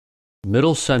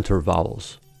Middle center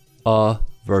vowels,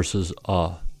 versus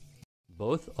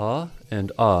Both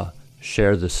and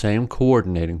share the same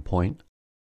coordinating point,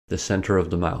 the center of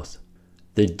the mouth.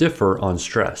 They differ on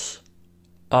stress.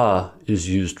 Is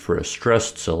used for a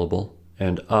stressed syllable,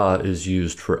 and is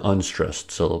used for unstressed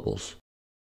syllables.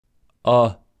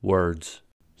 Words.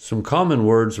 Some common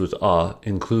words with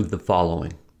include the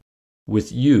following.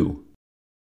 With you: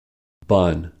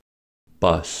 bun,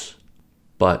 bus,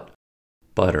 butt,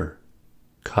 butter,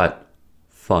 cut,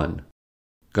 fun,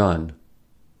 gun,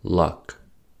 luck,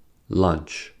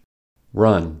 lunch,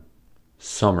 run,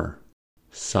 summer,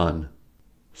 sun,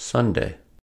 Sunday,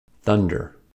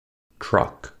 thunder,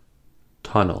 truck,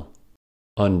 tunnel,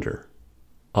 under,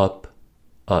 up,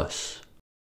 us.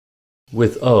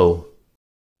 With O: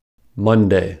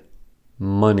 Monday,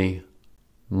 money,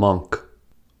 monk,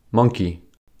 monkey,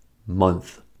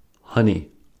 month,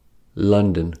 honey,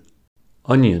 London,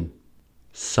 onion,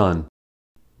 sun,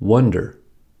 wonder,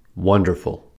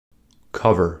 wonderful,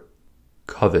 cover,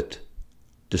 covet,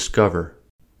 discover,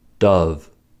 dove,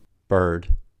 bird,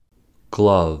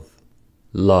 glove,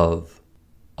 love,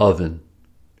 oven,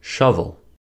 shovel.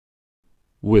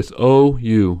 With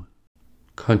OU: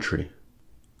 country,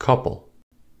 couple,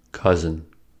 cousin,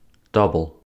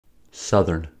 double,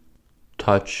 southern,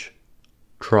 touch,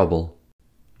 trouble,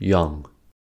 young.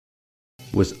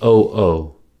 With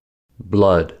OO: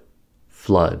 blood,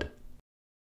 flood.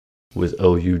 With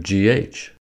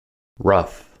OUGH: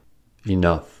 rough,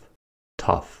 enough,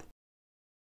 tough.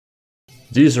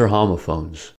 These are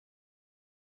homophones.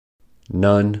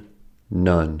 None,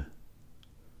 none.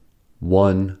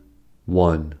 One,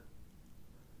 one.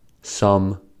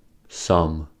 Some,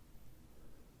 some.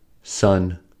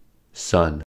 Sun,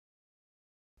 sun.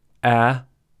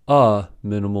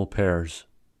 Minimal pairs.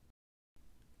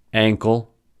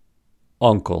 Ankle,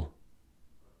 uncle.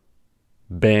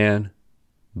 Ban,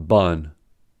 bun.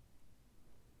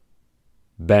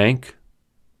 Bank,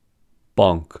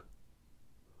 bunk.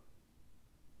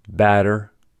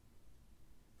 Batter,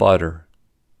 butter.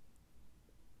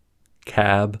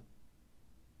 Cab,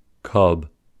 cub.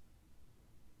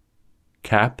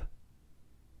 Cap,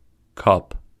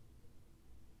 cup.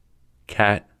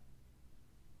 Cat,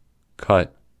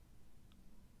 cut.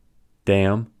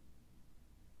 Dam,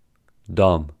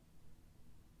 dumb.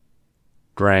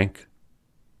 Drank,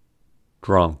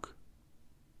 drunk.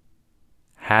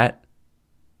 Hat,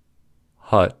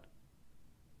 hut.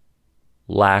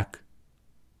 Lack,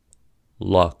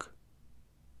 luck.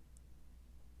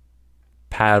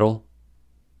 Paddle,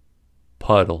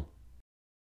 puddle.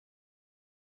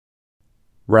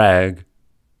 Rag,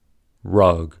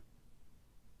 rug.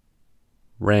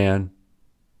 Ran,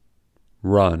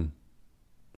 run.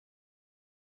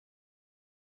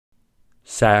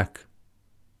 Sack,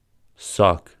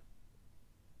 suck.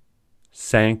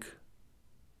 Sank,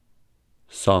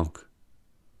 sunk.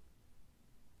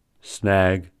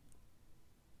 Snag,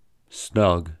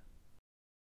 snug.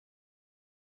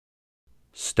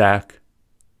 Stack,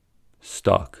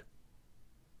 stuck.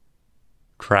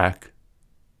 Track,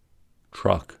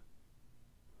 truck.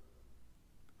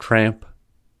 Tramp,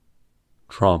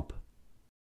 trump.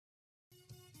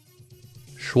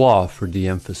 Schwa for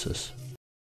de-emphasis.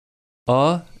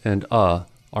 And are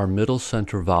middle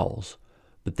center vowels,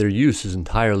 but their use is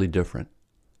entirely different.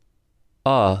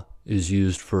 Is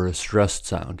used for a stressed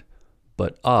sound,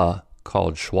 but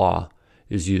called schwa,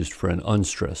 is used for an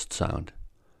unstressed sound.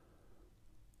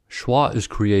 Schwa is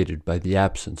created by the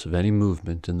absence of any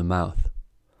movement in the mouth.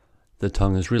 The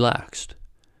tongue is relaxed.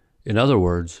 In other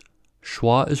words,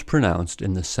 schwa is pronounced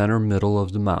in the center middle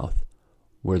of the mouth,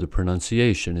 where the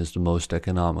pronunciation is the most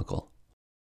economical.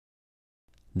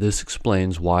 This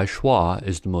explains why schwa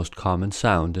is the most common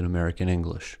sound in American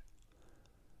English.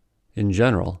 In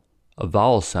general, a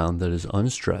vowel sound that is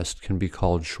unstressed can be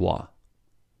called schwa.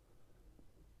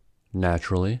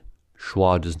 Naturally,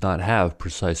 schwa does not have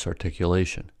precise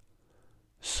articulation.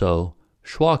 So,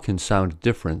 schwa can sound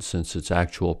different since its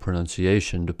actual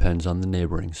pronunciation depends on the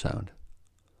neighboring sound.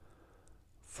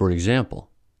 For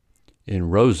example, in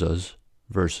rosas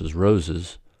versus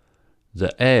roses,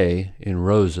 the A in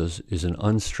roses is an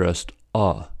unstressed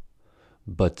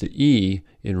but the E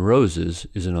in roses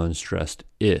is an unstressed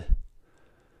I.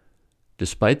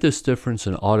 Despite this difference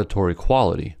in auditory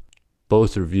quality,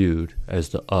 both are viewed as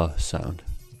the sound.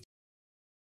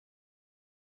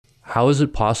 How is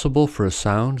it possible for a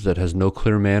sound that has no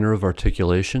clear manner of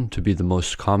articulation to be the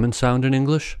most common sound in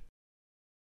English?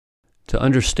 To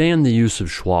understand the use of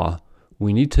schwa,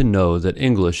 we need to know that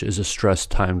English is a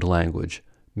stress-timed language,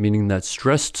 meaning that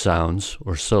stressed sounds,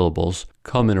 or syllables,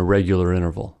 come in a regular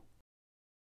interval.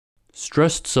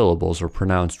 Stressed syllables are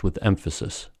pronounced with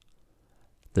emphasis.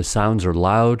 The sounds are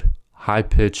loud,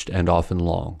 high-pitched, and often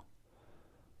long.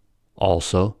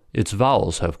 Also, its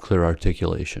vowels have clear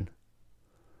articulation.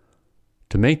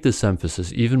 To make this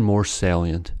emphasis even more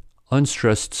salient,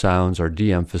 unstressed sounds are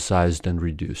de-emphasized and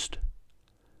reduced.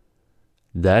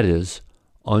 That is,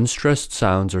 unstressed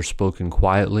sounds are spoken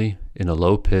quietly, in a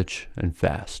low pitch, and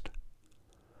fast.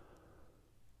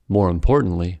 More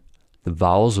importantly, the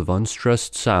vowels of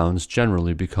unstressed sounds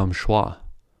generally become schwa.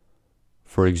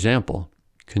 For example,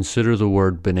 consider the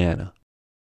word banana,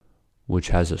 which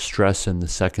has a stress in the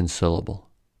second syllable.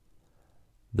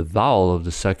 The vowel of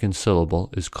the second syllable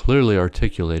is clearly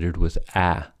articulated with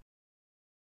a.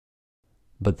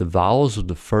 But the vowels of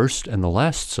the first and the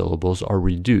last syllables are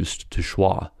reduced to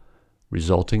schwa,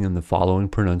 resulting in the following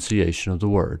pronunciation of the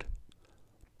word: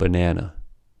 banana.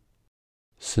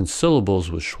 Since syllables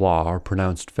with schwa are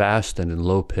pronounced fast and in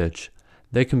low pitch,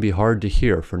 they can be hard to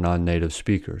hear for non-native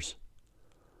speakers.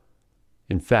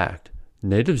 In fact,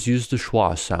 natives use the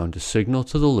schwa sound to signal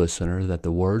to the listener that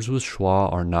the words with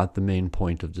schwa are not the main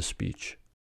point of the speech.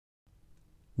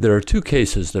 There are two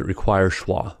cases that require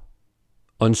schwa: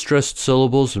 unstressed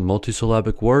syllables in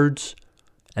multisyllabic words,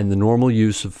 and the normal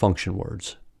use of function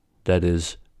words. That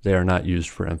is, they are not used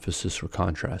for emphasis or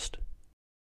contrast.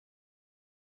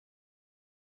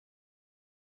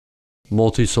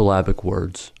 Multisyllabic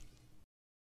words.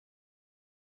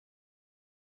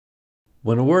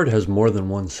 When a word has more than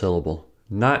one syllable,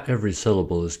 not every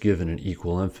syllable is given an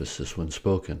equal emphasis when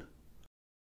spoken.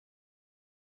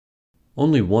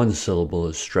 Only one syllable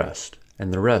is stressed,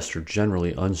 and the rest are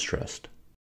generally unstressed.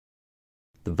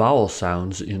 The vowel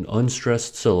sounds in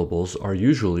unstressed syllables are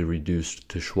usually reduced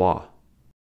to schwa.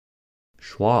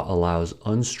 Schwa allows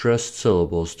unstressed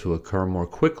syllables to occur more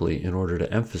quickly in order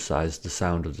to emphasize the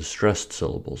sound of the stressed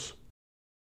syllables.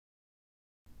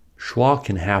 Schwa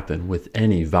can happen with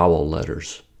any vowel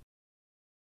letters.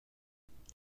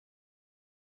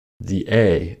 The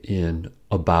A in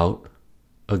about,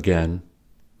 again,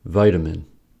 vitamin.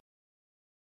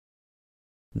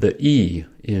 The E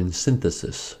in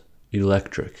synthesis,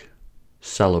 electric,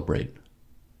 celebrate.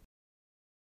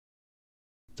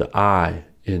 The I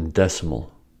in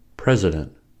decimal,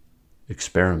 president,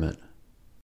 experiment.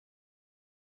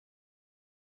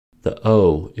 The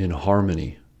O in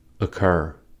harmony,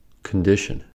 occur,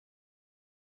 condition.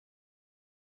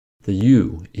 The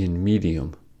U in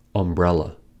medium,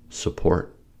 umbrella,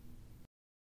 support.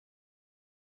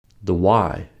 The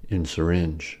Y in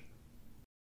syringe.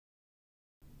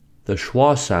 The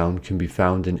schwa sound can be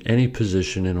found in any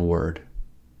position in a word.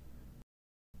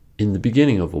 In the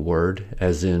beginning of a word,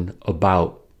 as in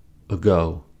about,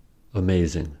 ago,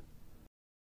 amazing.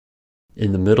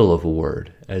 In the middle of a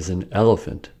word, as in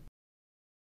elephant.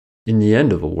 In the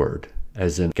end of a word,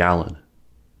 as in gallon.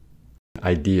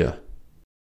 Idea.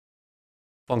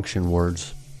 Function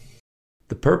words.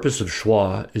 The purpose of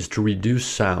schwa is to reduce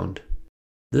sound.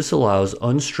 This allows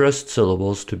unstressed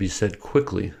syllables to be said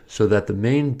quickly so that the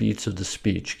main beats of the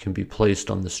speech can be placed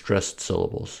on the stressed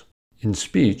syllables. In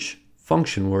speech,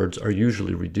 function words are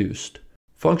usually reduced.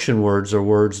 Function words are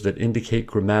words that indicate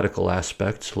grammatical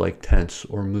aspects like tense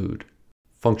or mood.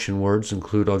 Function words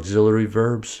include auxiliary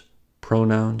verbs,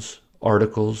 pronouns,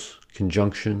 articles,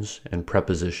 conjunctions, and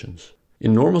prepositions.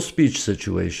 In normal speech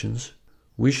situations,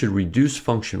 we should reduce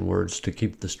function words to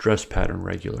keep the stress pattern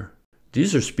regular.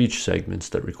 These are speech segments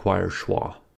that require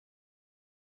schwa.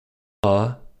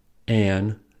 A,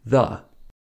 an, the.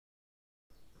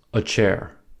 A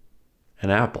chair, an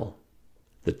apple,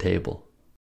 the table.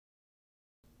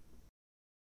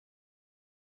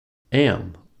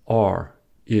 Am, are,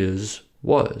 is,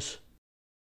 was.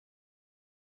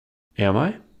 Am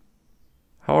I?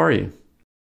 How are you?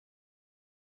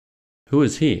 Who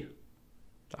is he?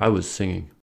 I was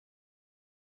singing.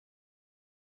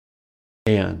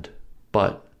 And,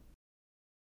 but.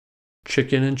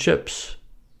 Chicken and chips.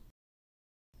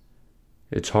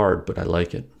 It's hard, but I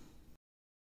like it.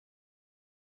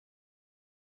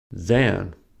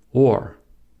 Than, or.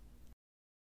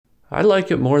 I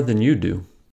like it more than you do.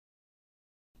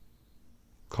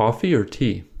 Coffee or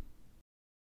tea?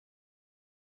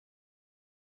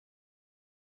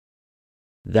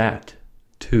 That,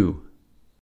 too.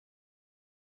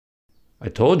 I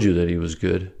told you that he was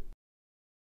good.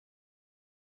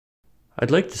 I'd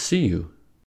like to see you.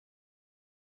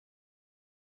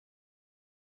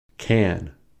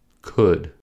 Can,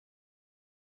 could.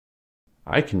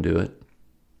 I can do it.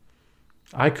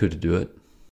 I could do it.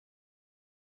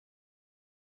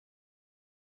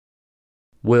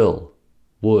 Will,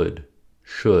 would,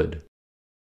 should.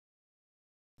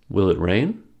 Will it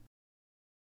rain?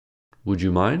 Would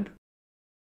you mind?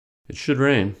 It should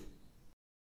rain.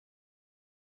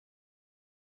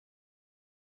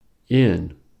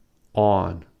 In,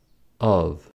 on,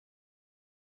 of.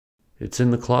 It's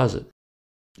in the closet.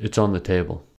 It's on the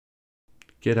table.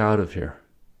 Get out of here.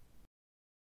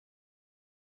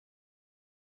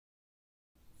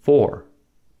 For,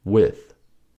 with.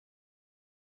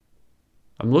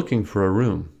 I'm looking for a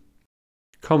room.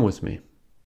 Come with me.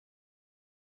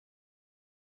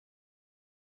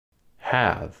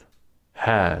 Have,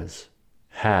 has,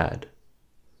 had.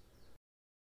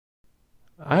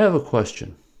 I have a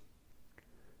question.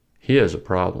 He has a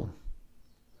problem.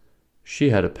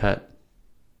 She had a pet.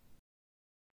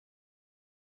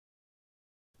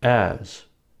 As,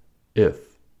 if.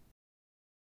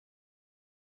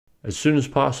 As soon as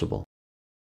possible.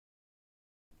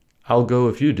 I'll go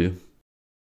if you do.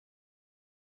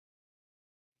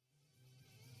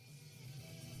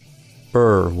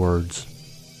 Words.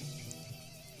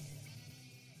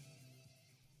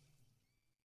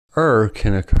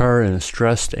 Can occur in a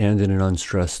stressed and in an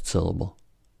unstressed syllable.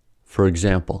 For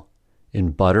example,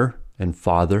 in butter and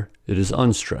father, it is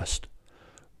unstressed,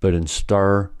 but in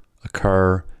stir,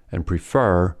 occur, and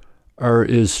prefer,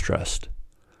 is stressed.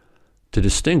 To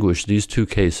distinguish these two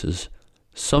cases,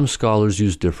 some scholars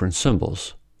use different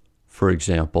symbols. For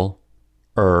example,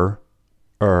 for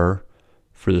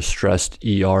the stressed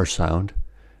ER sound,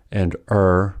 and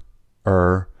for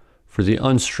the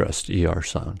unstressed ER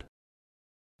sound.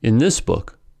 In this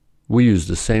book, we use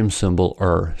the same symbol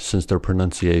since their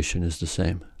pronunciation is the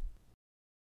same.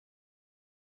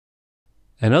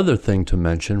 Another thing to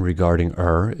mention regarding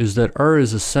is that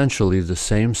is essentially the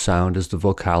same sound as the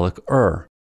vocalic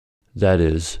that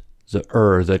is, the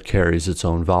that carries its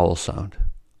own vowel sound.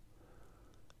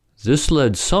 This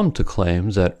led some to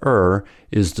claim that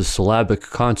is the syllabic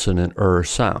consonant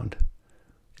sound.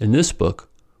 In this book,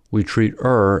 we treat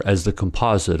as the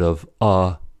composite of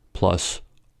plus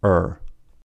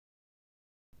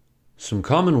Some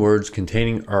common words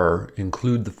containing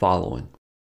include the following.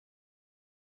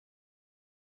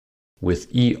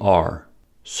 With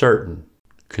certain,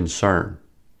 concern,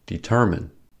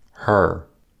 determine, her,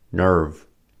 nerve,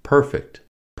 perfect,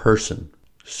 person,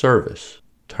 service,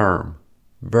 term,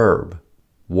 verb,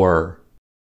 were.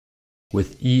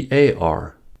 With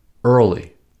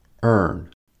early,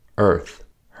 earn, earth,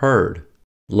 heard,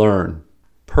 learn,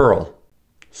 pearl,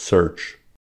 search.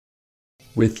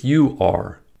 With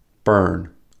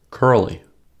burn, curly,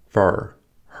 fur,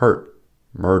 hurt,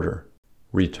 murder,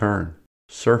 return,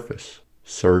 surface,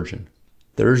 surgeon,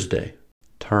 Thursday,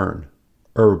 turn,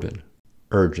 urban,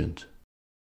 urgent.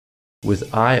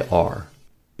 With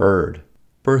bird,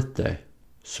 birthday,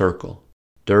 circle,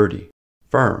 dirty,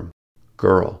 firm,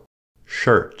 girl,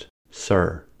 shirt,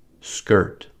 sir,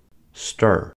 skirt,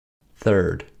 stir,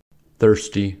 third,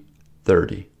 thirsty,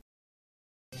 30.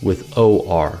 With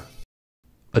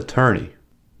attorney,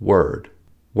 word,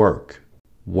 work,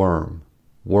 worm,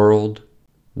 world,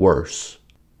 worse,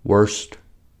 worst,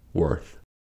 worth.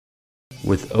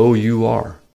 With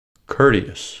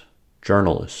courteous,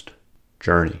 journalist,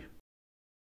 journey.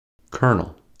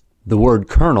 Kernel. The word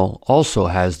kernel also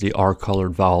has the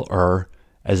R-colored vowel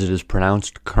as it is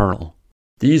pronounced kernel.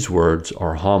 These words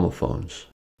are homophones.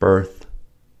 Birth,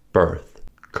 birth,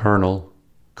 kernel,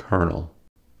 kernel,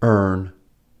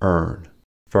 earn,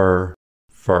 fur,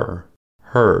 fur,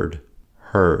 heard,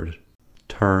 heard,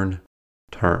 turn,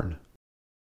 turn.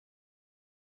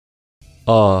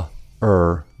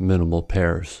 Minimal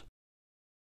pairs.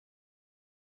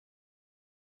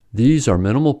 These are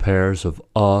minimal pairs of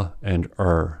and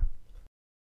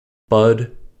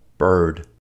Bud, bird.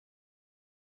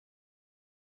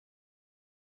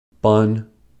 Bun,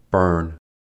 burn.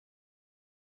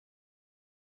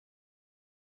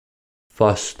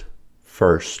 Fust,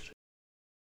 first.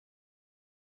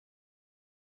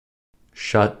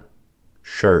 Shut,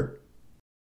 shirt.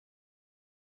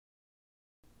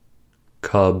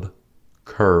 Cub,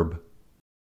 curb.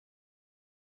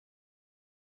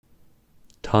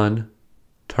 Ton,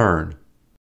 turn.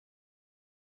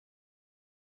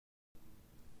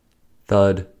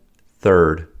 Thud,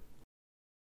 third.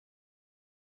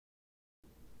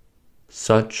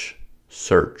 Such,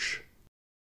 search.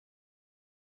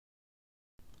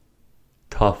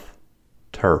 Tough,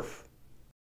 turf.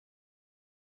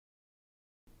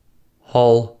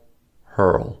 Hull,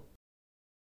 hurl.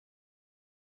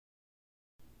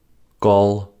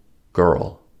 Gull,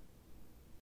 girl.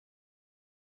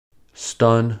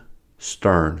 Stun,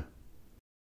 stern.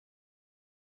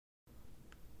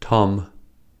 Tum,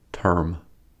 term.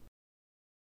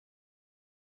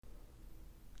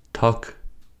 Tuck,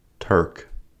 Turk.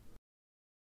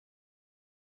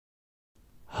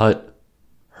 Hut,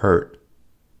 hurt.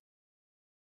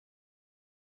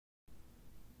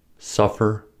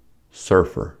 Suffer,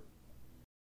 surfer.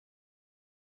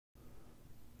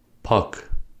 Puck,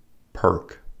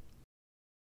 perk.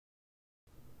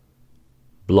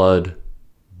 Blood,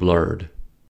 blurred.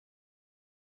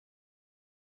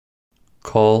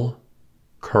 Cull,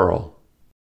 curl.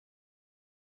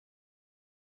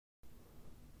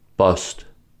 Bust,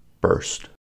 burst.